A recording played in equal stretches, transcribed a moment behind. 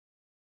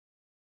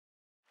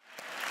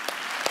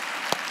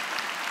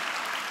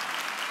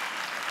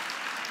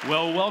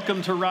Well,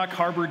 welcome to Rock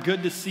Harbor.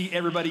 Good to see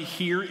everybody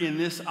here in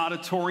this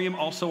auditorium.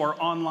 Also, our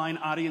online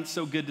audience,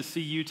 so good to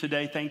see you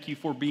today. Thank you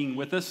for being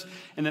with us.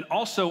 And then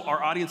also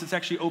our audience is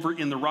actually over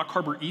in the Rock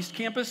Harbor East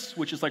campus,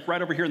 which is like right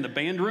over here in the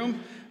band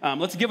room.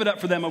 Let's give it up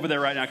for them over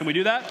there right now. Can we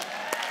do that?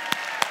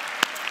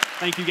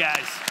 Thank you,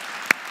 guys.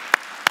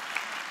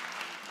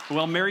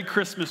 Well, Merry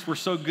Christmas. We're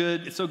so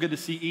good. It's so good to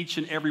see each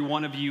and every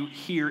one of you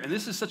here. And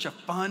this is such a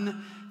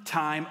fun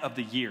time of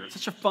the year. It's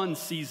such a fun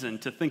season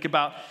to think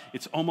about.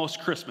 It's almost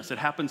Christmas. It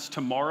happens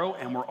tomorrow,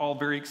 and we're all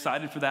very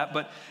excited for that.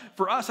 But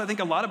for us, I think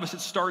a lot of us, it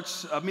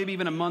starts maybe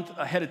even a month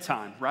ahead of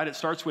time, right? It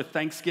starts with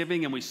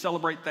Thanksgiving, and we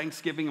celebrate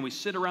Thanksgiving, and we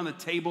sit around the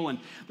table, and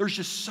there's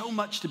just so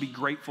much to be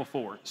grateful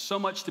for, so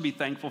much to be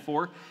thankful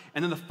for.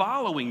 And then the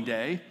following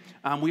day,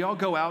 we all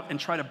go out and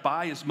try to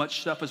buy as much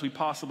stuff as we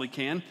possibly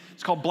can.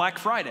 It's called Black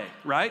Friday,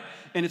 right?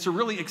 And it's a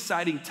really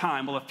exciting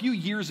time. Well, a few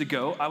years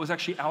ago, I was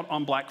actually out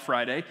on Black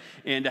Friday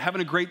and having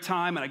a great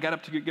time, and I got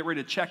up to get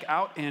ready to check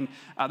out, and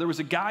there was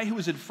a guy who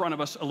was in front of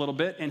us a little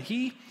bit, and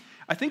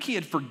I think he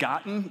had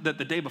forgotten that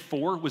the day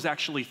before was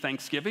actually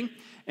Thanksgiving,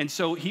 and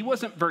so he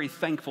wasn't very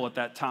thankful at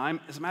that time.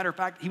 As a matter of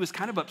fact, he was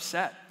kind of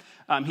upset.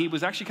 He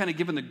was actually kind of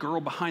giving the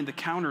girl behind the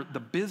counter the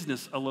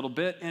business a little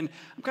bit, and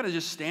I'm kind of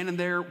just standing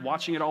there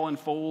watching it all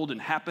unfold and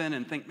happen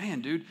and think,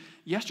 man, dude,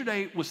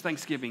 yesterday was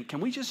Thanksgiving.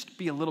 Can we just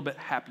be a little bit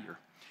happier?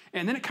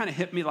 And then it kind of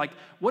hit me like,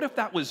 what if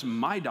that was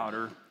my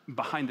daughter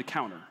behind the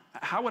counter?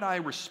 How would I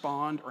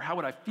respond, or how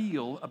would I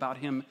feel about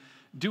him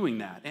doing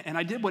that? And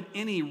I did what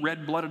any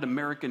red-blooded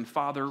American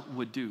father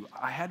would do.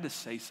 I had to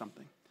say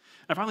something.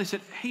 And I finally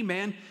said, hey,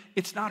 man,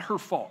 it's not her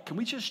fault. Can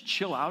we just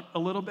chill out a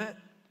little bit?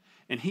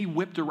 And he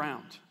whipped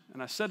around.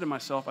 And I said to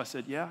myself, I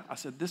said,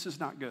 this is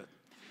not good.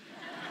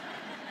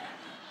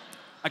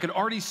 I could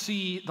already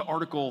see the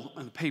article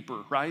in the paper,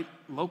 right?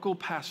 Local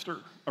pastor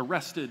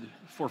arrested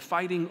for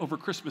fighting over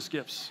Christmas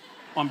gifts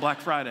on Black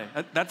Friday.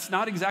 That's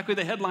not exactly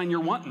the headline you're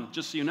wanting,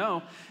 just so you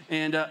know.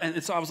 And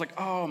so I was like,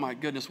 oh my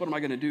goodness, what am I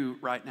gonna do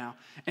right now?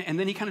 And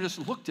then he kind of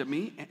just looked at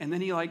me, and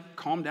then he like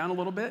calmed down a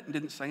little bit and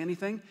didn't say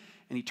anything.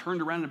 And he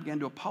turned around and began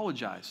to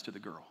apologize to the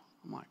girl.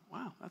 I'm like,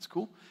 wow, that's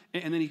cool.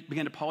 And then he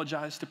began to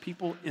apologize to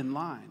people in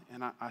line.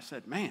 And I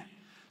said, man,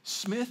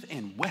 Smith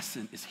 &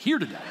 Wesson is here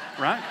today,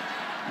 right?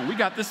 And we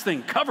got this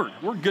thing covered.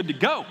 We're good to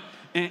go.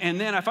 And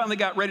then I finally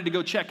got ready to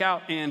go check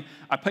out, and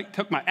I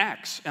took my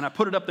axe and I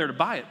put it up there to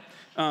buy it.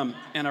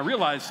 And I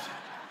realized,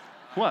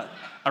 what?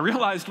 I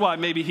realized why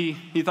maybe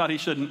he thought he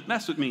shouldn't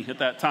mess with me at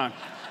that time.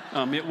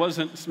 It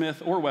wasn't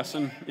Smith or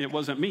Wesson. It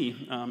wasn't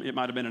me. It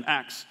might have been an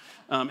axe.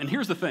 And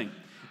here's the thing.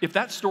 If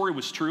that story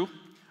was true,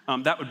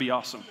 that would be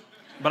awesome.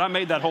 But I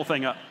made that whole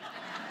thing up.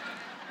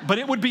 But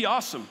it would be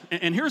awesome.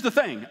 And here's the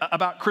thing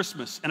about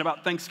Christmas and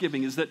about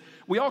Thanksgiving is that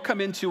we all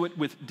come into it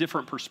with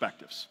different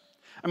perspectives.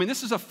 I mean,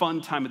 this is a fun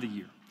time of the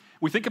year.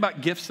 We think about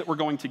gifts that we're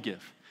going to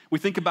give. We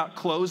think about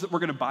clothes that we're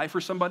going to buy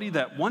for somebody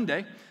that one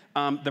day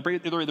they're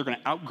either going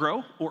to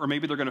outgrow or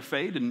maybe they're going to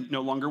fade and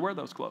no longer wear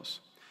those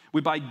clothes.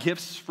 We buy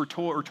gifts for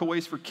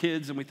toys for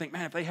kids, and we think,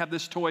 man, if they have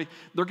this toy,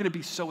 they're going to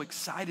be so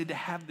excited to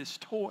have this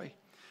toy.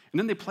 And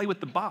then they play with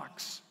the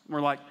box. And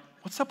we're like,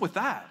 what's up with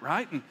that,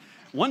 right? And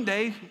one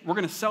day, we're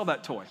going to sell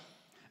that toy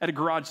at a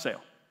garage sale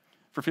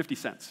for 50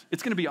 cents.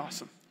 It's going to be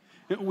awesome.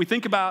 We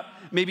think about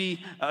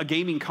maybe a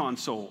gaming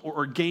console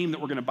or a game that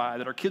we're going to buy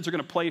that our kids are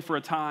going to play for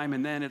a time,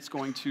 and then it's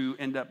going to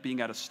end up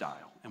being out of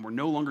style, and we're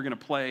no longer going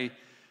to play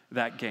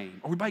that game.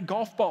 Or we buy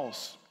golf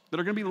balls that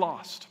are going to be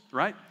lost,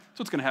 right? So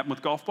what's going to happen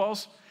with golf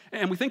balls?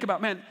 And we think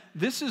about, man,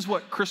 this is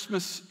what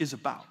Christmas is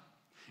about.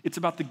 It's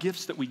about the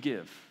gifts that we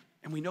give,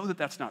 and we know that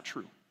that's not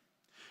true.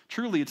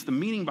 Truly, it's the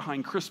meaning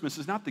behind Christmas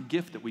is not the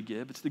gift that we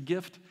give, it's the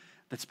gift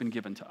that's been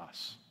given to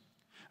us.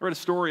 I read a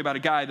story about a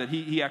guy that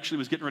he actually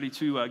was getting ready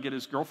to get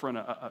his girlfriend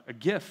a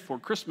gift for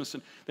Christmas,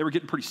 and they were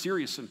getting pretty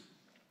serious. And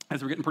as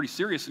they were getting pretty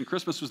serious and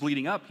Christmas was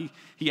leading up,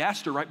 he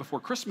asked her right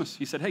before Christmas,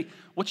 he said, hey,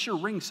 what's your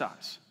ring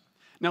size?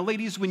 Now,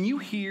 ladies, when you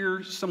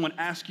hear someone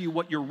ask you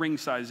what your ring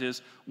size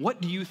is,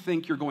 what do you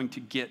think you're going to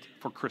get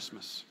for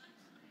Christmas?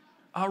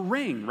 A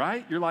ring,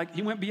 right? You're like,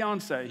 he went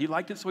Beyonce. He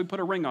liked it, so he put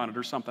a ring on it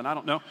or something. I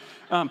don't know.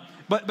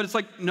 But it's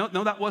like, no,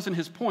 that wasn't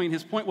his point.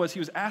 His point was he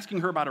was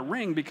asking her about a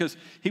ring because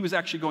he was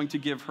actually going to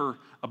give her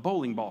a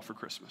bowling ball for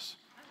Christmas.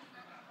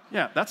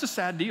 Yeah, that's a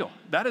sad deal.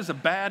 That is a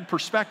bad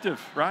perspective,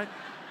 right?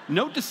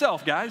 Note to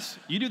self, guys.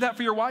 You do that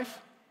for your wife,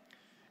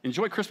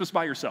 enjoy Christmas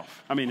by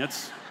yourself. I mean,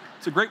 it's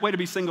a great way to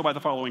be single by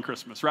the following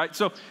Christmas, right?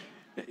 So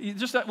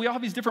just that we all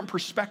have these different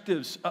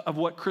perspectives of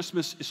what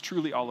Christmas is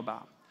truly all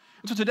about.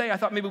 And so today I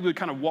thought maybe we would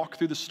kind of walk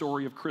through the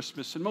story of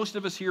Christmas. And most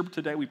of us here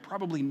today, we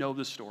probably know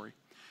this story.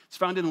 It's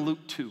found in Luke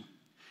 2. And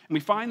we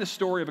find the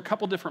story of a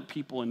couple different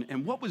people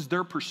and what was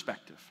their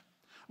perspective?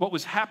 What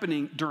was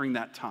happening during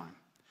that time?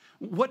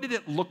 What did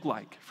it look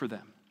like for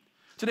them?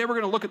 Today we're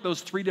going to look at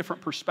those three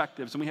different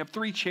perspectives. And we have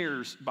three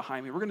chairs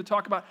behind me. We're going to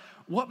talk about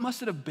what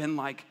must it have been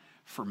like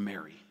for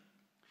Mary.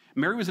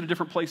 Mary was in a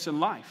different place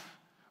in life.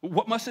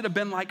 What must it have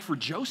been like for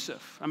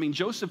Joseph? I mean,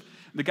 Joseph,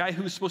 the guy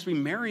who was supposed to be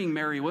marrying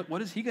Mary,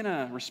 what is he going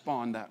to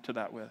respond to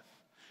that with?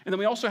 And then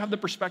we also have the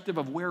perspective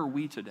of where are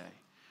we today?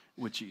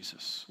 with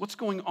Jesus? What's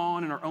going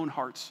on in our own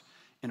hearts,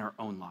 in our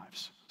own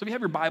lives? So if you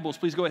have your Bibles,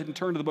 please go ahead and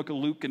turn to the book of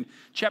Luke and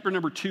chapter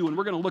number 2, and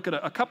we're going to look at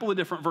a couple of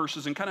different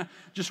verses and kind of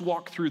just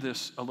walk through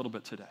this a little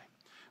bit today.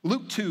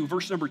 Luke 2,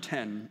 verse number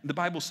 10, the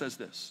Bible says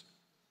this,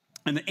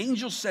 "And the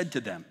angel said to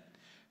them,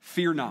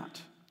 'Fear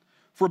not,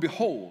 for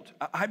behold,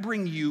 I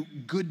bring you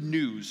good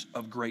news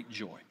of great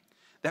joy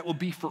that will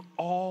be for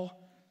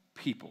all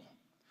people.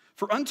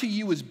 For unto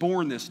you is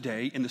born this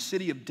day in the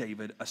city of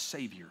David a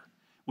Savior,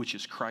 which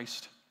is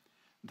Christ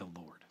the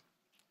Lord.'"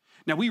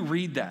 Now we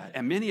read that,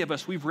 and many of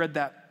us, we've read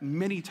that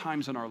many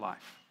times in our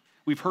life.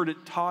 We've heard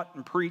it taught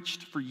and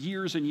preached for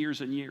years and years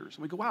and years.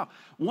 And we go, wow,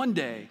 one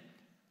day,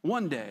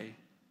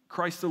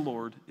 Christ the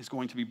Lord is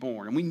going to be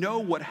born. And we know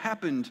what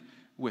happened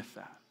with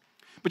that.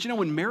 But you know,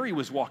 when Mary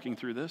was walking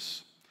through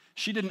this,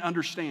 she didn't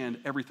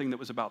understand everything that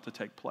was about to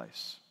take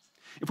place.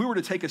 If we were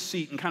to take a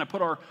seat and kind of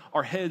put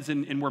our heads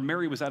in where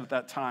Mary was at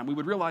that time, we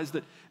would realize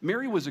that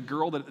Mary was a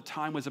girl that at the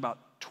time was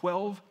about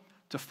 12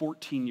 to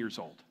 14 years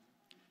old.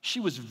 She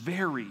was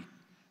very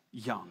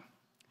young.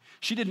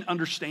 She didn't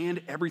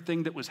understand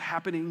everything that was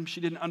happening.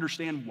 She didn't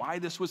understand why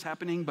this was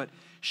happening, but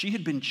she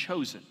had been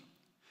chosen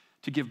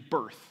to give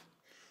birth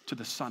to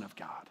the Son of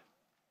God.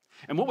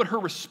 And what would her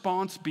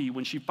response be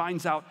when she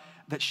finds out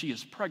that she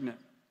is pregnant?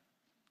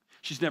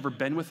 She's never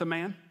been with a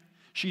man.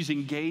 She's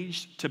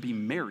engaged to be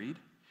married.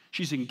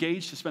 She's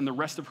engaged to spend the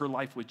rest of her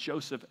life with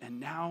Joseph, and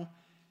now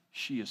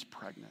she is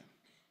pregnant.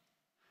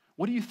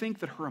 What do you think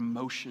that her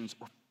emotions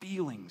or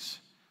feelings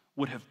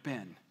would have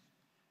been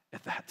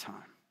at that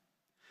time?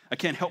 I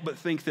can't help but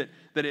think that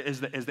as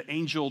the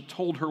angel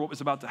told her what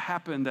was about to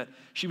happen, that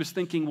she was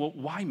thinking, well,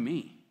 why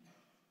me?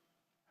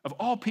 Of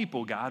all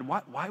people, God,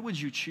 why would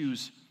you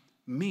choose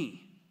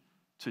me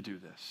to do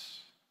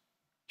this?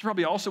 She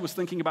probably also was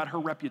thinking about her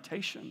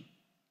reputation.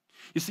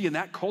 You see, in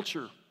that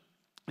culture,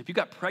 if you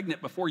got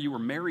pregnant before you were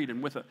married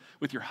and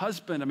with your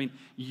husband, I mean,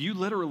 you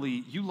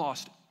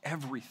lost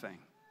everything.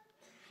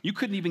 You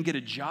couldn't even get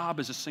a job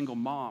as a single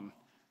mom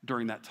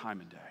during that time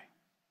and day.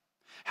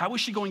 How was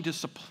she going to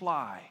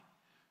supply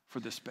for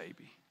this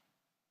baby?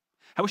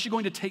 How was she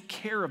going to take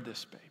care of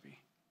this baby?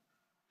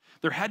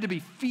 There had to be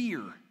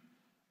fear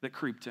that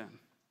creeped in.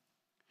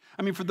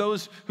 I mean, for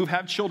those who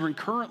have children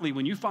currently,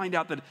 when you find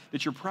out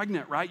that you're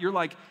pregnant, right,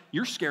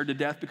 you're scared to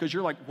death because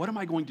you're like, what am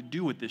I going to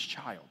do with this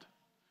child?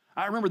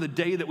 I remember the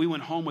day that we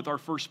went home with our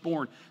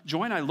firstborn,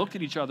 Joy and I looked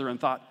at each other and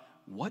thought,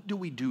 what do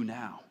we do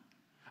now?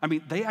 I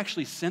mean, they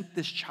actually sent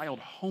this child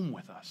home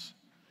with us.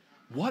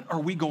 What are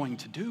we going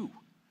to do?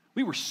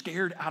 We were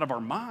scared out of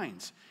our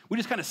minds. We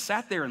just kind of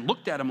sat there and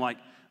looked at him like,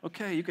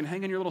 okay, you can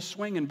hang in your little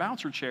swing and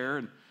bouncer chair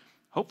and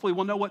hopefully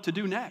we'll know what to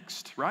do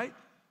next, right?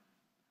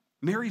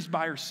 Mary's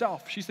by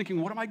herself. She's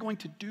thinking, what am I going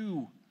to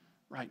do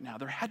right now?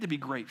 There had to be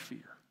great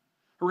fear.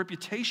 Her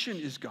reputation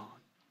is gone.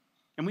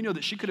 And we know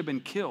that she could have been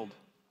killed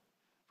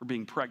for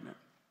being pregnant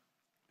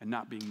and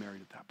not being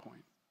married at that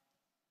point.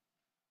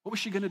 What was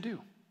she going to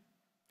do?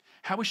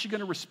 How was she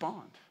going to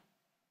respond?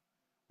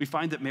 We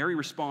find that Mary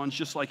responds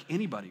just like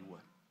anybody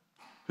would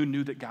who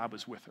knew that God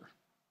was with her.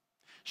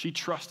 She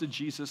trusted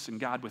Jesus and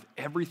God with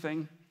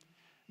everything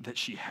that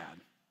she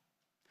had.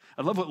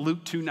 I love what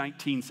Luke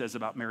 2:19 says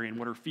about Mary and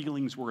what her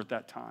feelings were at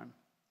that time.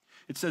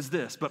 It says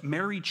this, "But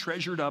Mary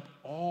treasured up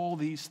all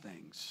these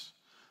things,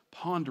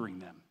 pondering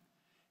them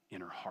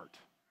in her heart."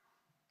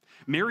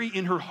 Mary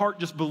in her heart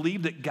just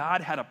believed that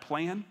God had a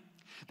plan,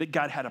 that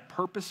God had a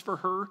purpose for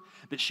her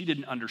that she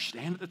didn't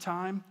understand at the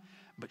time,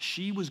 but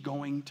she was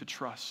going to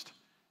trust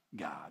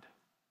God.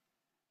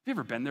 Have you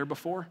ever been there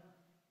before?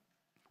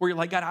 Where you're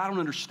like, God, I don't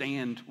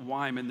understand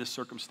why I'm in this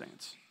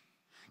circumstance.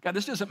 God,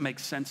 this doesn't make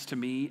sense to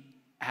me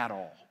at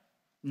all.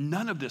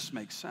 None of this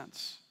makes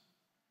sense.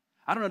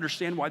 I don't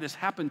understand why this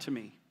happened to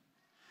me.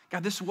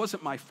 God, this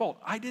wasn't my fault.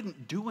 I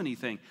didn't do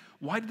anything.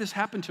 Why did this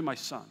happen to my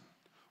son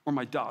or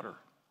my daughter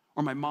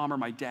or my mom or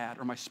my dad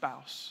or my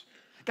spouse?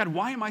 God,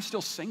 why am I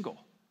still single?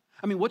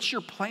 I mean, what's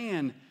your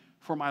plan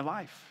for my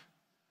life?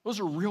 Those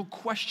are real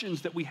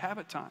questions that we have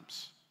at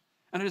times.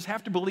 And I just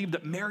have to believe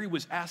that Mary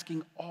was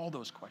asking all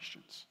those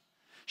questions.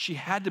 She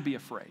had to be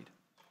afraid.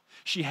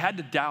 She had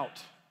to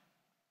doubt.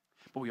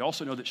 But we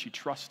also know that she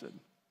trusted.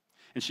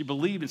 And she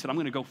believed and said, I'm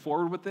going to go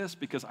forward with this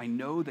because I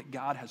know that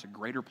God has a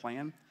greater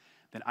plan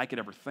than I could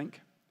ever think,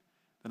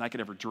 than I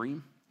could ever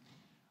dream,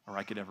 or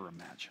I could ever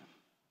imagine.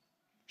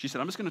 She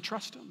said, I'm just going to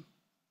trust him.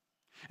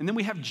 And then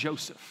we have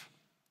Joseph,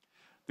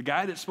 the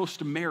guy that's supposed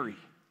to marry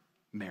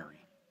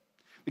Mary.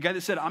 The guy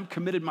that said, I'm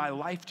committed my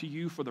life to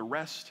you for the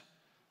rest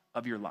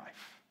of your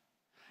life.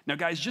 Now,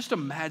 guys, just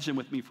imagine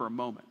with me for a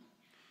moment.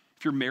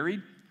 If you're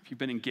married, if you've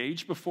been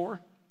engaged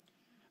before,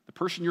 the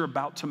person you're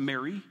about to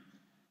marry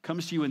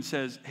comes to you and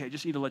says, hey, I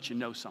just need to let you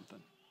know something.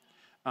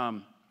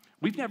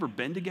 We've never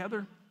been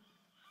together,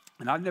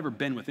 and I've never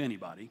been with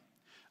anybody,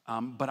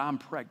 but I'm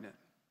pregnant.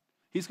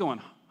 He's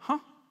going, huh?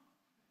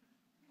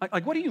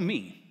 Like, what do you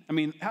mean? I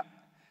mean,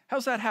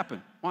 how's that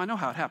happen? Well, I know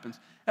how it happens.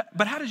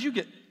 But how did you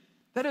get,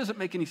 that doesn't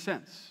make any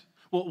sense.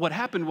 Well, what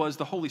happened was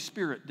the Holy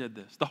Spirit did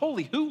this. The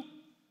Holy who?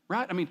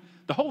 Right? I mean,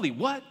 the Holy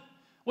what?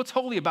 What's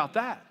holy about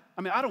that?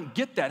 I mean, I don't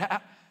get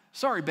that.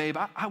 sorry, babe,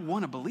 I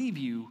want to believe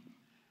you,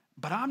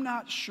 but I'm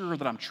not sure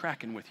that I'm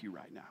tracking with you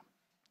right now.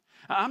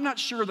 I'm not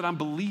sure that I'm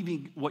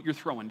believing what you're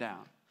throwing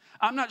down.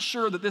 I'm not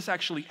sure that this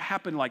actually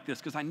happened like this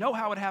because I know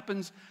how it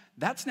happens.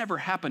 That's never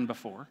happened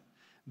before.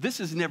 This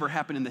has never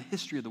happened in the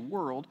history of the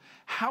world.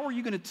 How are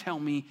you going to tell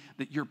me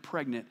that you're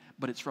pregnant,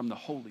 but it's from the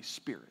Holy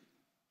Spirit?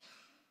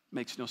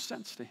 Makes no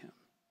sense to him.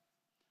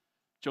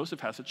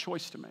 Joseph has a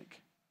choice to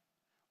make.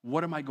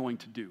 What am I going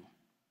to do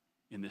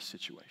in this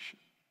situation?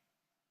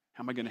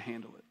 How am I going to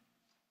handle it?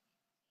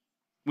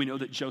 We know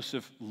that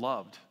Joseph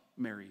loved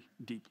Mary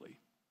deeply.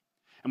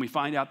 And we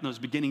find out in those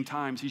beginning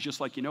times, he's just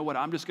like, you know what,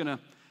 I'm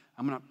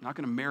not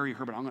going to marry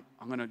her, but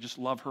I'm going to just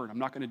love her. And I'm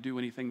not going to do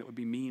anything that would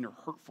be mean or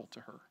hurtful to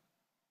her.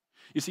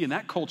 You see, in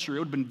that culture, it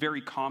would have been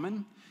very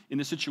common in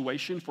this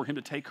situation for him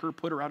to take her,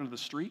 put her out into the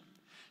street.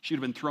 She would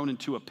have been thrown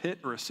into a pit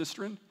or a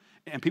cistern,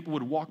 and people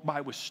would walk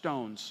by with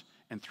stones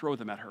and throw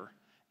them at her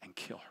and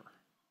kill her.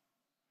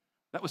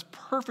 That was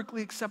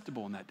perfectly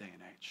acceptable in that day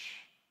and age.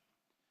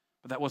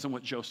 But that wasn't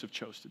what Joseph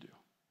chose to do.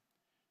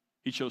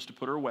 He chose to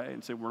put her away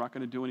and say, we're not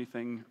going to do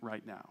anything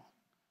right now,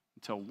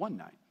 until one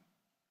night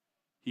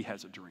he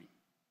has a dream.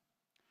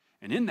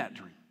 And in that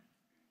dream,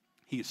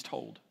 he is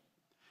told,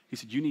 he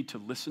said, you need to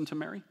listen to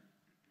Mary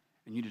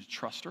and you need to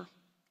trust her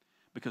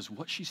because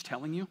what she's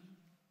telling you,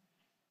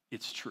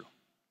 it's true.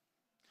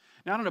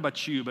 Now, I don't know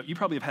about you, but you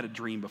probably have had a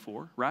dream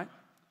before, right?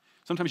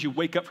 Sometimes you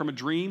wake up from a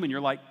dream and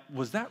you're like,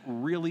 was that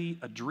really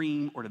a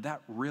dream or did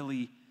that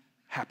really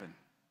happen?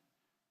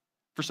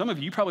 For some of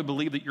you, you probably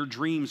believe that your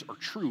dreams are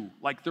true,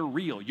 like they're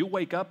real. You'll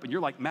wake up and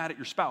you're like mad at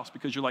your spouse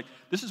because you're like,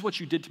 this is what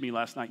you did to me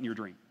last night in your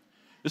dream.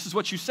 This is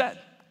what you said.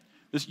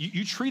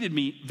 You treated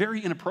me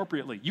very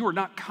inappropriately. You were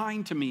not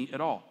kind to me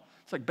at all.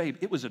 It's like, babe,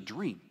 it was a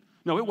dream.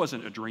 No, it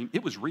wasn't a dream.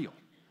 It was real.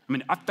 I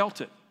mean, I felt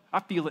it. I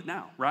feel it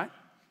now, right?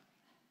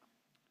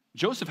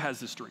 Joseph has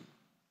this dream,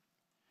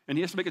 and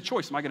he has to make a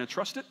choice. Am I going to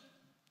trust it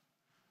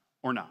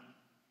or not?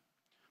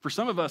 For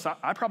some of us,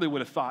 I probably would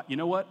have thought, you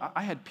know what?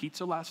 I had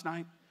pizza last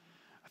night.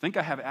 I think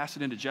I have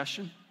acid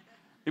indigestion,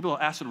 maybe a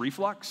little acid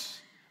reflux.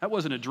 That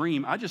wasn't a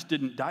dream. I just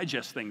didn't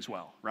digest things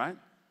well, right?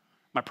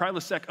 My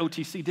Prilosec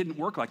OTC didn't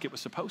work like it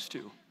was supposed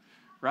to,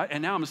 right?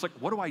 And now I'm just like,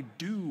 what do I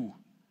do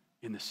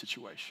in this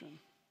situation?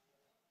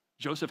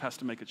 Joseph has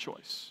to make a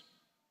choice,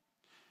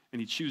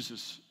 and he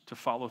chooses to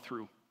follow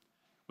through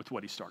with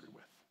what he started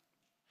with.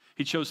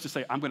 He chose to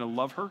say, I'm going to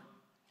love her,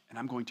 and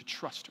I'm going to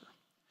trust her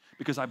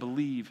because I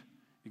believe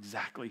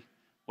exactly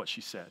what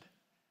she said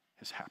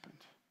has happened.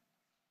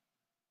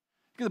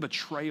 Look at the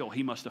betrayal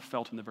he must have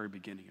felt in the very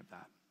beginning of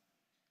that.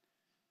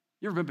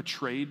 You ever been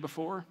betrayed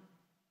before?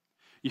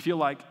 You feel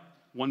like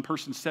one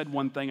person said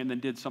one thing and then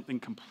did something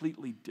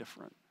completely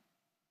different,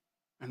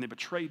 and they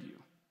betrayed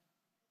you.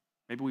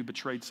 Maybe we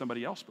betrayed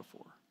somebody else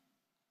before.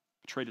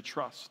 Betrayed a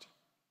trust.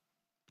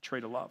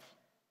 Betrayed a love.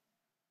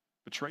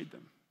 Betrayed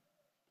them.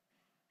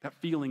 That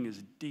feeling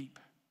is deep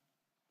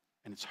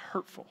and it's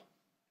hurtful.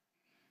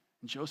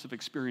 And Joseph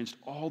experienced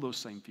all those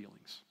same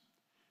feelings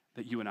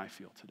that you and I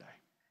feel today.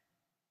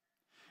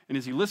 And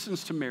as he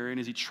listens to Mary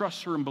and as he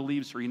trusts her and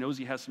believes her, he knows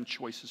he has some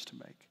choices to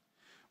make.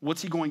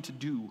 What's he going to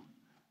do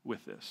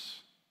with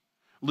this?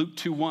 Luke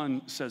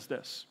 2:1 says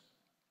this.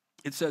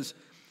 It says,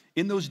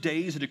 in those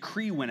days a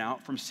decree went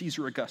out from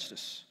Caesar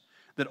Augustus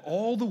that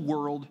all the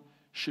world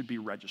should be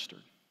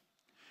registered.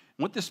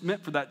 And what this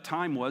meant for that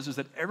time is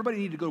that everybody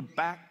needed to go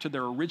back to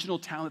their original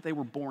town that they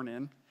were born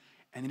in,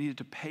 and they needed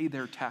to pay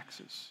their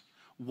taxes.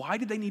 Why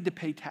did they need to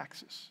pay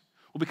taxes?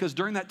 Well, because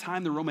during that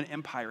time, the Roman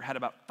Empire had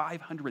about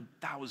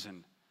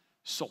 500,000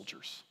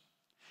 soldiers,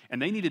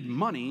 and they needed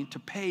money to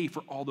pay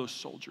for all those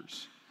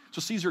soldiers. So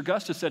Caesar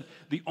Augustus said,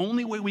 the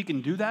only way we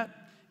can do that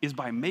is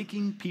by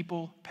making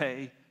people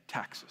pay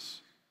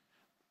taxes.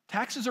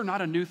 Taxes are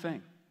not a new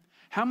thing.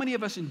 How many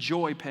of us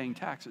enjoy paying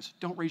taxes?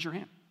 Don't raise your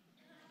hand.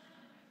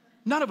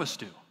 None of us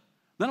do.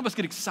 None of us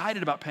get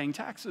excited about paying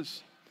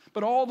taxes.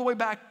 But all the way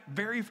back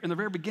in the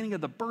very beginning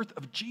of the birth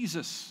of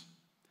Jesus,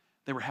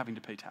 they were having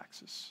to pay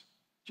taxes,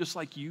 just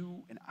like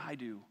you and I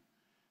do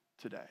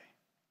today.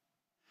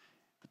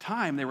 At the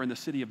time, they were in the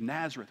city of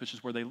Nazareth, which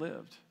is where they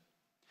lived.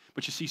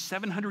 But you see,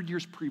 700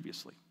 years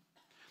previously,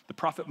 the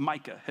prophet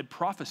Micah had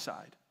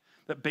prophesied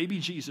that baby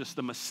Jesus,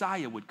 the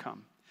Messiah, would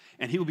come,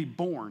 and he would be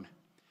born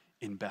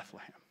in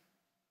Bethlehem.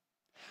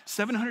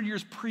 700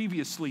 years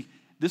previously,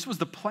 this was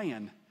the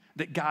plan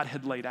that God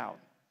had laid out.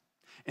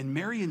 And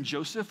Mary and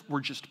Joseph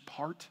were just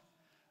part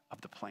of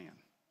the plan.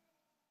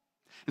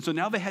 And so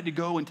now they had to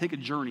go and take a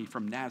journey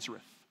from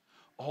Nazareth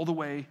all the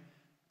way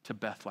to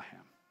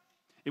Bethlehem.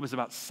 It was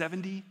about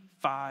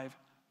 75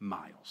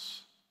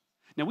 miles.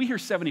 Now we hear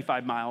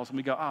 75 miles and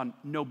we go,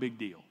 no big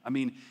deal. I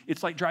mean,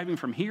 it's like driving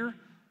from here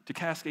to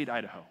Cascade,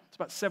 Idaho. It's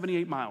about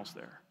 78 miles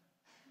there.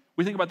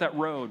 We think about that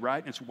road,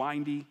 right? It's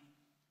windy.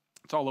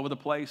 It's all over the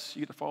place.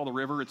 You get to follow the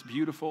river. It's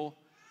beautiful.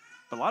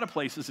 But a lot of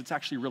places, it's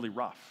actually really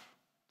rough.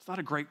 It's not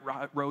a great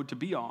road to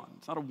be on.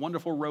 It's not a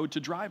wonderful road to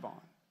drive on.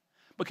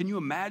 But can you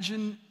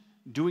imagine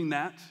doing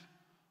that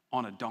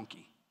on a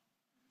donkey?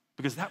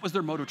 Because that was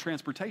their mode of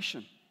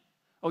transportation.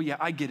 Oh yeah,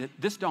 I get it.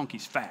 This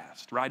donkey's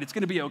fast, right? It's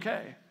going to be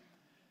okay.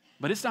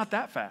 But it's not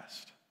that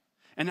fast.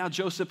 And now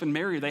Joseph and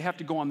Mary, they have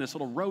to go on this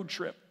little road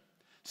trip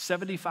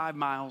 75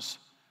 miles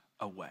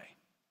away.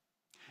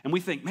 And we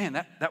think, man,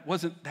 that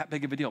wasn't that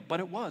big of a deal. But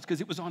it was,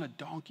 because it was on a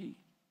donkey.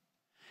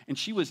 And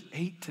she was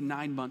 8 to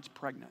 9 months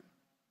pregnant.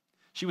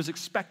 She was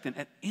expectant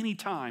at any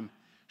time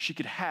she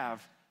could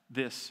have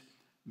this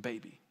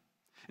baby.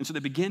 And so they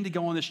begin to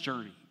go on this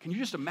journey. Can you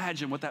just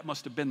imagine what that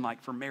must have been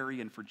like for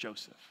Mary and for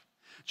Joseph?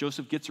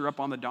 Joseph gets her up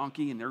on the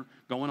donkey, and they're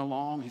going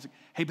along. He's like,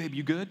 hey, babe,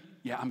 you good?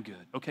 Yeah, I'm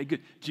good. Okay,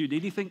 good. Do you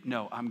need anything?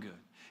 No, I'm good.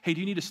 Hey, do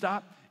you need to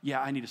stop?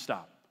 Yeah, I need to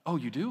stop. Oh,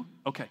 you do?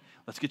 Okay,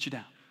 let's get you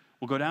down.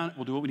 We'll go down.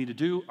 We'll do what we need to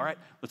do. All right,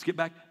 let's get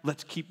back.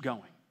 Let's keep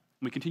going.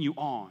 And we continue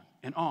on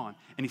and on.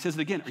 And he says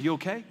it again. Are you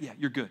okay? Yeah,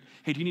 you're good.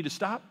 Hey, do you need to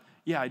stop?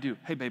 Yeah, I do.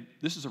 Hey, babe,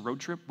 this is a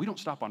road trip. We don't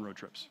stop on road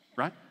trips,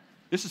 right?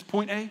 This is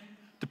point A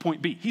to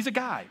point B. He's a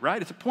guy,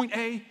 right? It's a point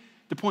A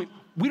to point.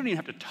 We don't even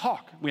have to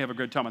talk. We have a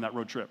good time on that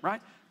road trip,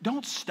 right?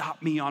 Don't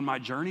stop me on my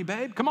journey,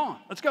 babe. Come on,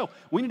 let's go.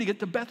 We need to get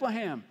to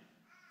Bethlehem.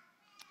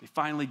 They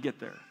finally get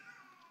there.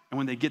 And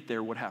when they get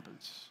there, what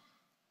happens?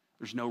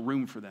 There's no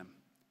room for them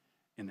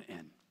in the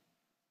inn.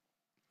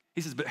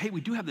 He says, but hey,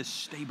 we do have this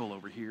stable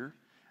over here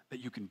that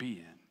you can be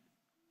in.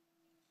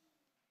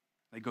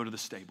 They go to the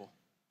stable,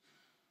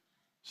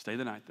 stay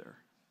the night there,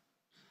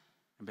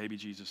 and baby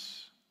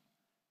Jesus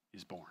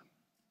is born.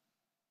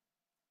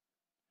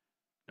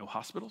 No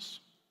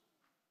hospitals,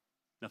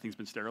 nothing's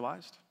been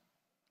sterilized,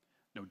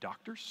 no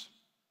doctors,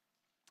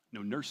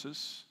 no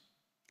nurses,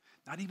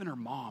 not even her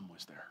mom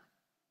was there.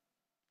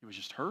 It was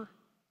just her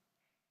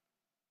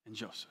and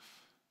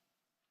Joseph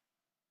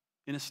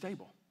in a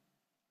stable,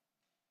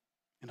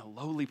 in a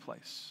lowly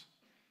place.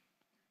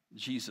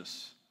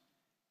 Jesus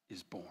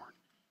is born.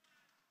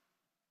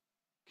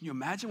 Can you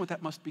imagine what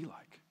that must be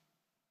like?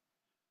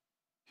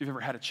 If you've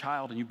ever had a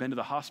child and you've been to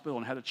the hospital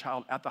and had a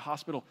child at the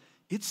hospital,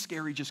 it's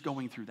scary just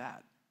going through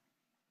that.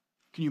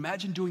 Can you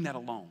imagine doing that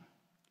alone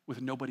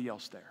with nobody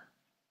else there?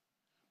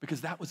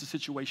 Because that was the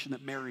situation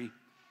that Mary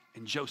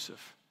and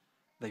Joseph,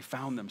 they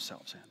found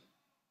themselves in.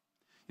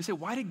 You say,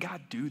 why did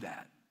God do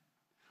that?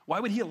 Why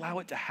would he allow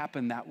it to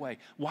happen that way?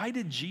 Why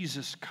did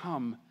Jesus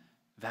come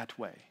that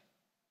way?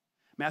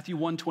 Matthew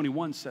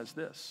 1:21 says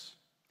this.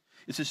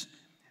 It says,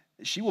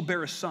 she will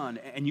bear a son,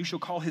 and you shall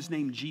call his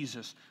name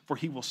Jesus, for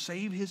he will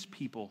save his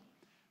people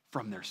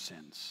from their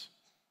sins.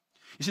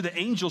 You see, the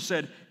angel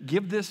said,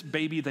 give this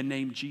baby the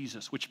name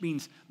Jesus, which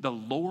means the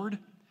Lord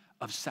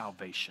of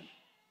salvation.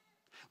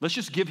 Let's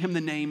just give him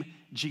the name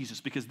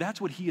Jesus, because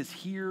that's what he is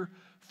here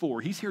for.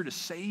 He's here to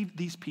save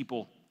these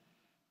people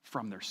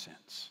from their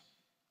sins.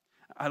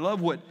 I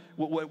love what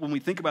when we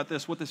think about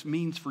this, what this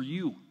means for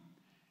you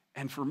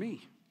and for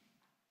me.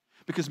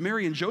 Because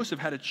Mary and Joseph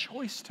had a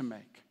choice to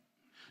make.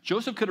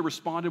 Joseph could have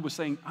responded with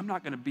saying, I'm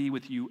not going to be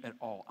with you at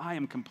all. I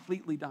am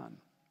completely done.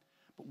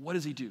 But what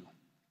does he do?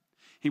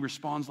 He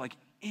responds like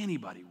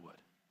anybody would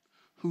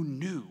who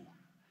knew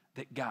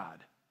that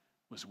God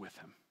was with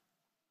him.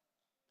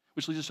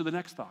 Which leads us to the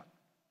next thought.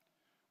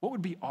 What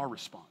would be our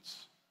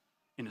response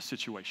in a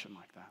situation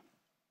like that?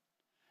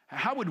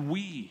 How would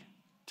we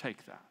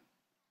take that?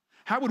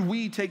 How would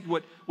we take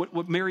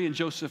what Mary and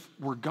Joseph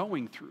were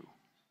going through?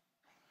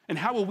 And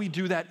how will we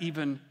do that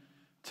even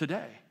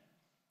today?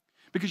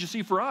 Because you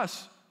see, for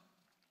us,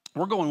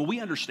 we're going, well, we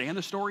understand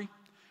the story.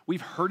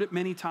 We've heard it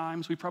many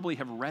times. We probably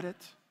have read it.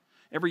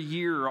 Every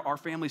year, our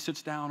family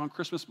sits down on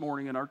Christmas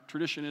morning, and our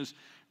tradition is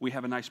we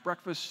have a nice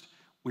breakfast,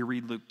 we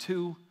read Luke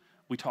 2,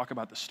 we talk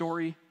about the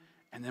story,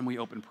 and then we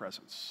open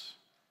presents.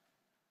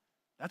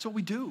 That's what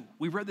we do.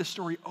 We've read this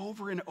story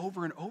over and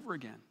over and over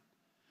again.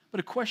 But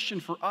a question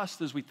for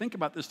us as we think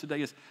about this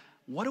today is,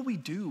 what do we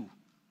do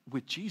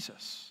with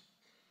Jesus?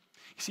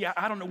 You see,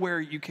 I don't know where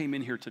you came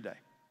in here today.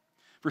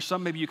 For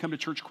some, maybe you come to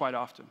church quite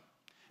often.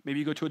 Maybe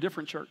you go to a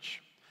different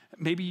church.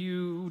 Maybe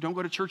you don't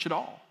go to church at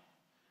all.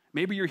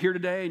 Maybe you're here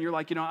today and you're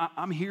like,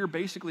 I'm here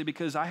basically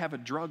because I have a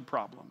drug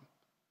problem.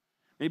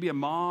 Maybe a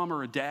mom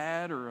or a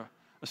dad or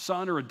a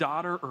son or a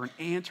daughter or an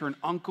aunt or an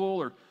uncle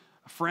or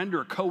a friend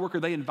or a coworker,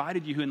 they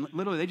invited you and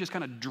literally they just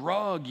kind of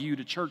drug you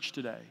to church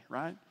today,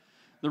 right?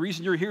 The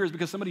reason you're here is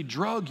because somebody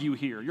drug you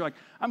here. You're like,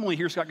 I'm only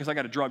here, Scott, because I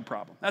got a drug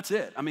problem. That's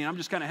it. I'm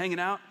just kind of hanging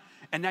out.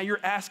 And now you're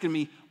asking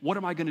me, what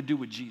am I going to do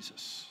with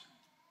Jesus?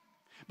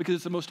 Because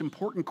it's the most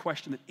important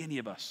question that any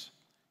of us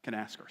can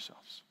ask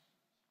ourselves.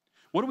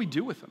 What do we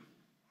do with him?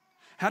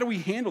 How do we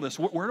handle this?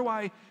 Where do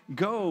I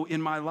go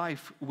in my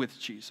life with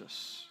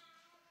Jesus?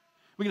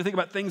 We're going to think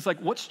about things like,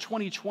 what's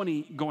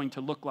 2020 going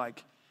to look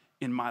like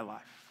in my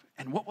life?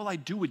 And what will I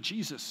do with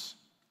Jesus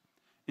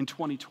in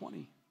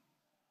 2020?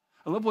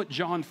 I love what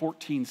John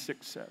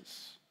 14:6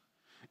 says.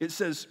 It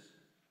says,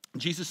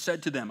 Jesus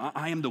said to them,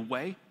 I am the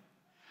way,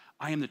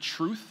 I am the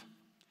truth,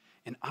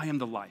 and I am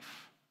the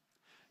life.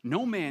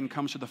 No man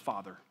comes to the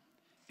Father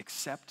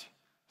except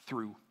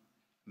through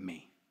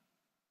me.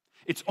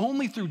 It's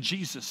only through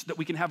Jesus that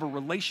we can have a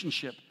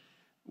relationship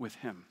with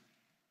him.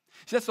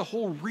 See, that's the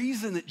whole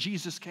reason that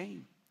Jesus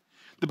came.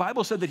 The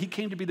Bible said that he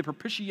came to be the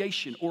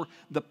propitiation or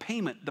the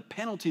payment, the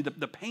penalty,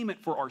 the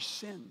payment for our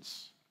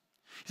sins.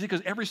 You see,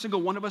 because every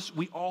single one of us,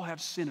 we all have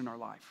sin in our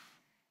life.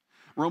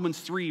 Romans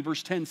 3,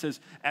 verse 10 says,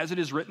 as it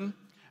is written,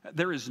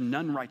 there is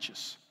none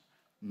righteous,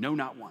 no,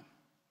 not one.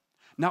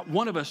 Not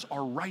one of us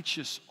are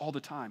righteous all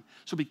the time.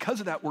 So because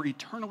of that, we're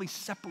eternally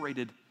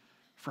separated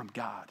from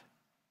God.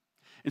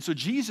 And so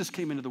Jesus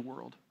came into the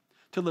world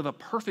to live a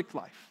perfect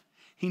life.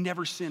 He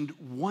never sinned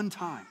one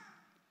time,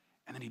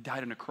 and then he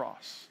died on a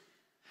cross.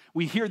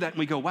 We hear that and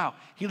we go, wow,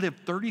 he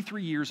lived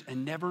 33 years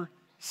and never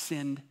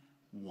sinned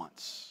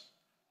once.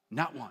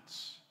 Not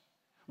once.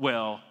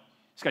 Well,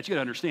 Scott, you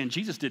gotta understand,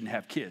 Jesus didn't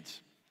have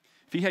kids.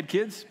 If he had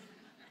kids,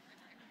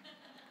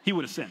 he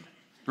would have sinned,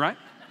 right?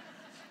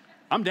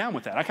 I'm down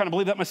with that. I kind of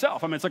believe that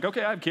myself. I mean, it's like,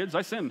 okay, I have kids.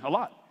 I sin a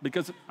lot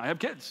because I have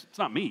kids. It's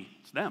not me,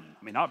 it's them.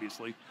 I mean,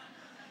 obviously.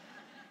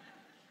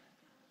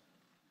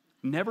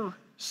 Never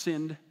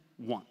sinned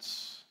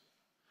once.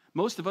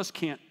 Most of us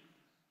can't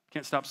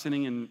stop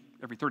sinning in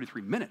every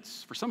 33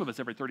 minutes. For some of us,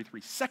 every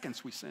 33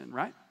 seconds we sin,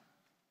 right?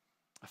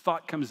 A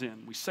thought comes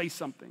in, we say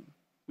something,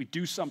 we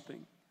do something.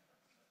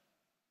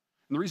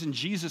 And the reason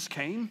Jesus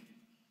came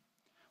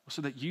was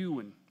so that you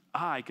and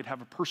I could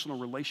have a personal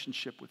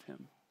relationship with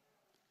him.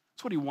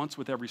 That's what he wants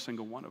with every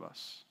single one of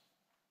us.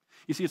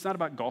 You see, it's not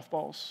about golf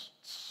balls.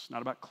 It's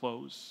not about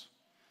clothes.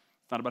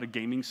 It's not about a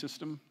gaming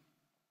system.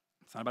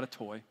 It's not about a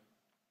toy.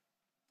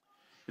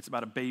 It's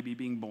about a baby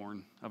being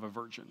born of a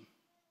virgin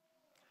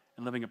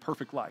and living a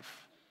perfect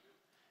life.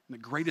 And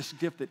the greatest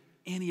gift that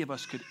any of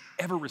us could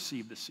ever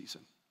receive this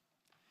season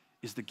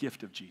is the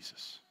gift of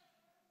Jesus.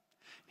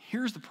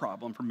 Here's the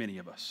problem for many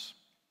of us.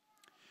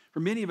 For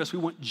many of us, we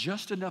want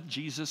just enough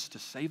Jesus to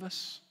save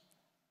us,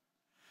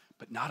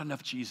 but not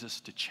enough Jesus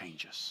to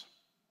change us.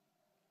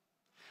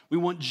 We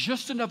want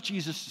just enough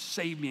Jesus to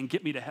save me and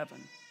get me to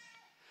heaven.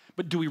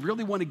 But do we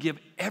really want to give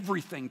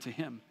everything to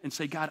him and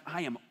say, God,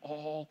 I am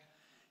all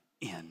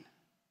in?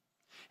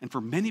 And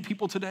for many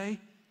people today,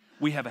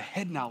 we have a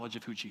head knowledge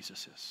of who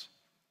Jesus is.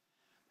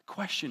 The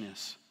question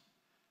is,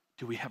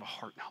 do we have a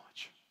heart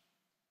knowledge?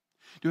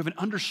 Do we have an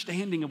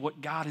understanding of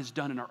what God has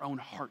done in our own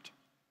heart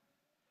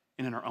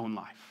and in our own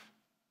life?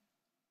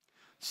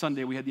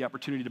 Sunday, we had the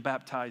opportunity to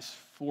baptize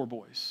 4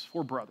 boys,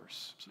 4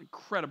 brothers. It was an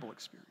incredible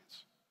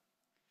experience.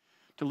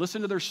 To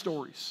listen to their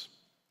stories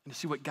and to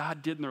see what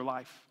God did in their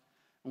life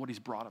and what he's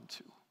brought them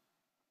to.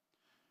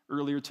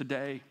 Earlier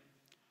today,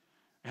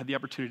 I had the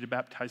opportunity to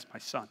baptize my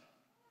son.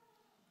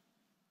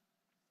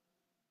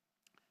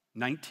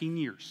 19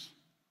 years,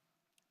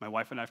 my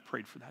wife and I have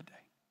prayed for that day.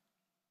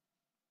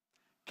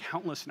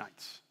 Countless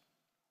nights,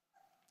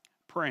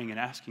 praying and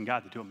asking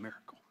God to do a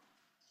miracle.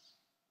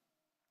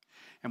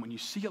 And when you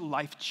see a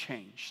life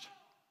changed,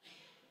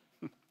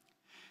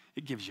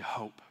 it gives you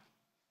hope.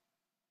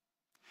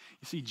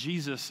 You see,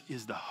 Jesus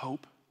is the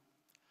hope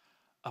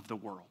of the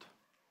world.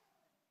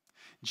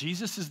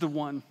 Jesus is the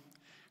one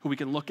who we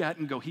can look at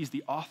and go, he's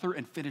the author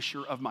and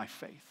finisher of my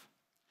faith.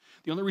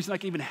 The only reason I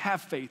can even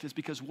have faith is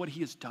because of what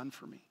he has done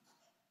for me.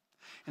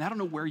 And I don't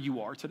know where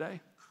you are today.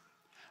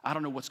 I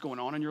don't know what's going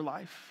on in your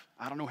life.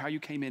 I don't know how you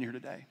came in here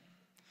today.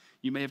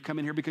 You may have come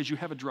in here because you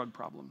have a drug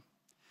problem.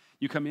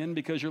 You come in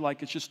because you're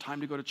like, it's just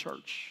time to go to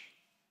church.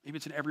 Maybe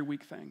it's an every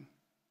week thing.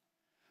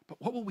 But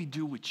what will we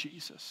do with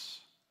Jesus?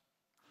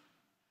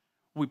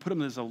 Will we put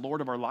him as the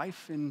Lord of our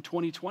life in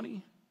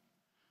 2020?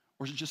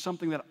 Or is it just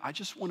something that I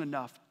just want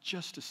enough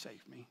just to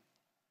save me,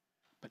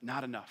 but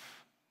not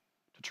enough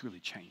to truly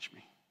change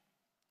me?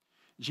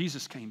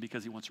 Jesus came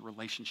because he wants a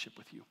relationship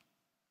with you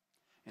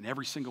and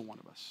every single one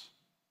of us.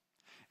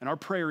 And our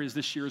prayer is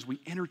this year as we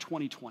enter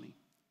 2020,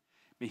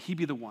 may he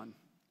be the one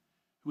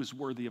who is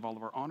worthy of all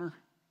of our honor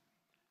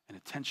and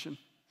attention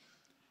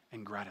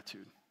and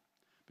gratitude,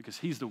 because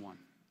he's the one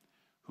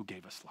who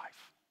gave us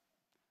life.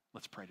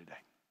 Let's pray today.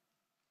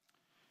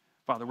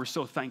 Father, we're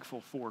so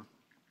thankful for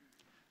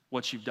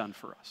what you've done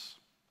for us.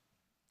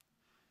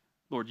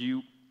 Lord,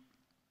 you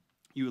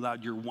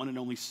allowed your one and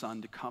only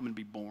Son to come and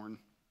be born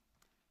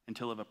and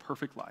to live a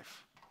perfect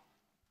life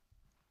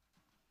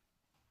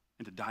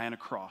and to die on a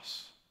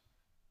cross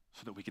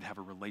so that we could have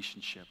a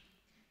relationship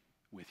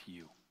with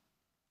you.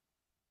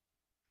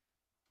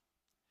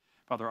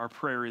 Father, our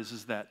prayer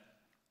is that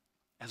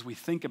as we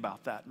think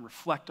about that and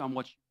reflect on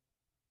what you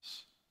do,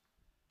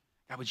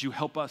 God, would you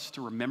help us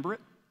to remember it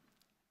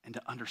and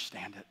to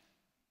understand it?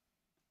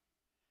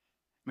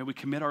 May we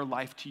commit our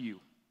life to you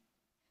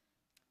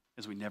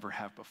as we never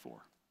have before.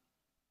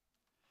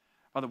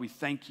 Father, we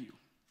thank you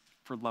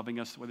for loving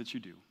us the way that you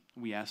do.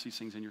 We ask these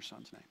things in your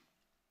Son's name.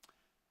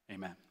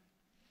 Amen.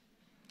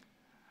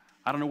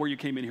 I don't know where you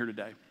came in here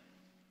today.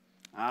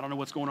 I don't know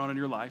what's going on in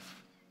your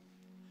life.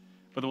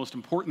 But the most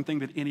important thing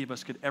that any of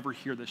us could ever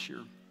hear this year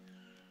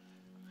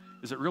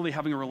is that really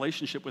having a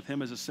relationship with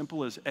him is as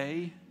simple as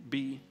A,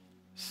 B,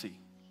 C.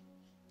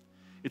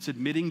 It's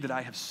admitting that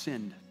I have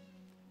sinned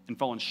and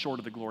fallen short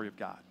of the glory of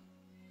God.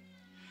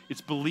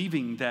 It's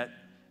believing that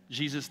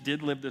Jesus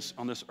did live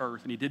on this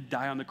earth and he did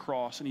die on the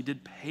cross and he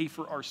did pay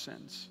for our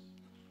sins.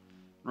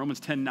 Romans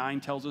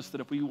 10:9 tells us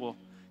that if we will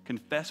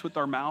confess with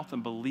our mouth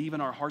and believe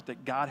in our heart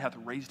that God hath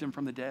raised him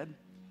from the dead,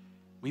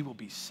 we will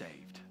be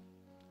saved.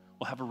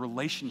 We'll have a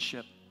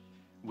relationship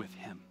with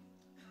him.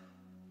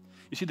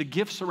 You see, the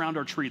gifts around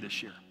our tree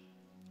this year,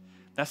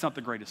 That's not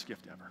the greatest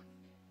gift ever.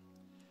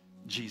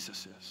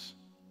 Jesus is.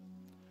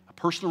 A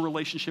personal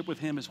relationship with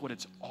him is what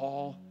it's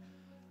all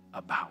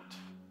about.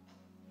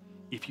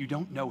 If you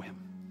don't know him,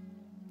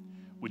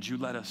 would you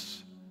let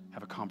us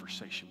have a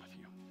conversation with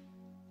you?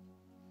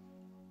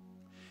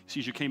 See,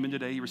 as you came in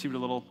today, you received a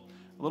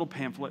little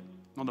pamphlet.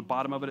 On the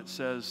bottom of it, it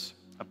says,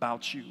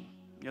 about you.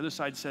 The other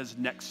side says,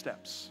 next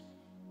steps.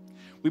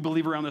 We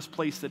believe around this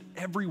place that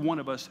every one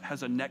of us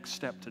has a next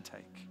step to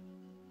take.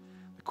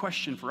 The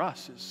question for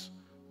us is,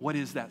 what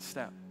is that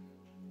step?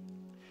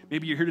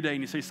 Maybe you're here today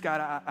and you say,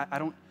 Scott, I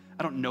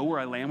don't know where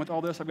I land with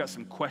all this. I've got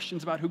some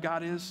questions about who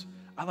God is.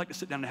 I'd like to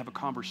sit down and have a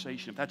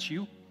conversation. If that's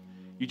you,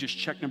 you just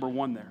check number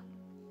 1 there.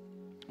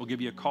 We'll give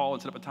you a call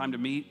and set up a time to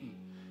meet and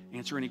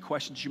answer any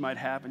questions you might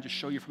have and just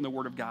show you from the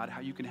Word of God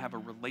how you can have a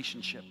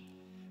relationship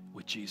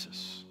with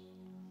Jesus.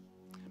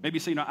 Maybe you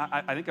say,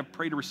 I think I've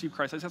prayed to receive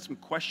Christ. I just have some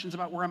questions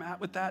about where I'm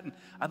at with that, and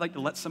I'd like to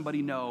let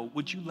somebody know.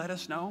 Would you let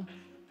us know?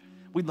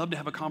 We'd love to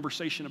have a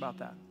conversation about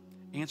that.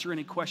 Answer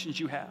any questions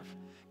you have.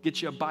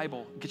 Get you a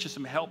Bible, get you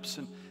some helps,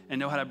 and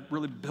know how to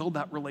really build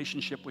that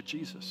relationship with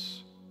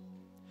Jesus.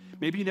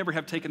 Maybe you never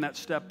have taken that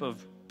step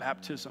of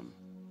baptism.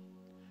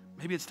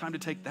 Maybe it's time to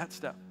take that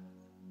step.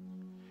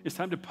 It's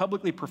time to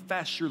publicly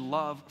profess your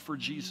love for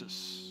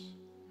Jesus.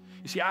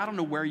 You see, I don't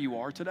know where you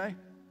are today,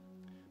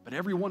 but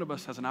every one of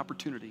us has an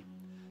opportunity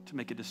to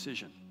make a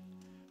decision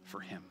for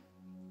him.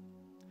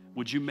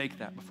 Would you make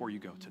that before you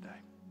go today?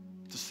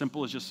 It's as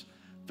simple as just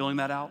filling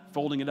that out,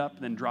 folding it up,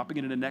 and then dropping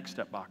it in the next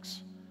step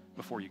box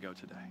before you go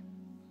today.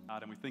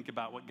 And we think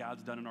about what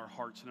God's done in our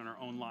hearts and in our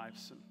own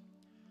lives, and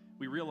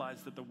we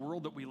realize that the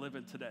world that we live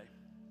in today,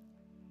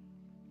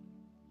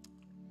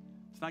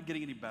 it's not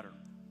getting any better.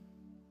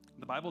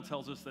 The Bible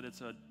tells us that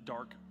it's a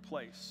dark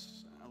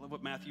place. I love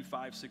what Matthew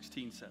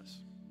 5:16 says.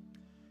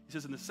 He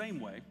says, in the same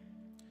way,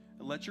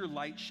 let your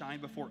light shine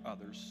before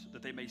others,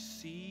 that they may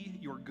see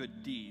your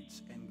good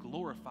deeds and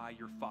glorify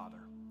your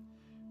Father,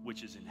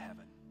 which is in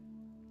heaven.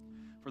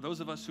 For those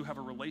of us who have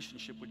a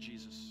relationship with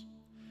Jesus,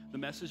 the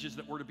message is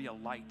that we're to be a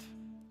light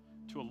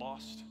to a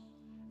lost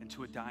and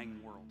to a dying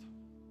world.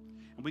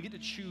 And we get to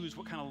choose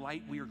what kind of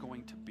light we are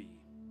going to be.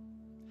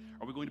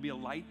 Are we going to be a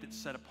light that's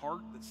set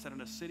apart, that's set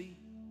in a city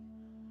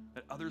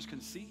that others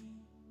can see?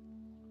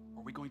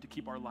 Or are we going to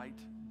keep our light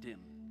dim?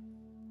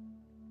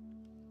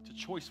 It's a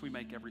choice we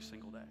make every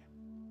single day.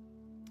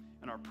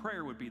 And our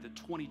prayer would be that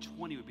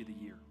 2020 would be the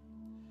year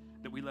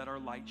that we let our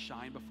light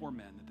shine before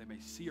men, that they may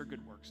see our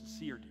good works and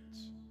see our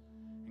deeds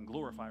and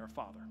glorify our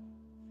Father,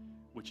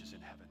 which is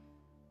in heaven.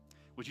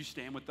 Would you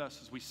stand with us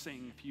as we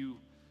sing a few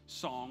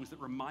songs that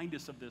remind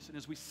us of this? And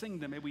as we sing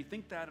them, may we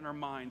think that in our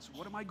minds,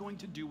 what am I going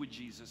to do with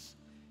Jesus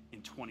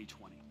in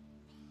 2020?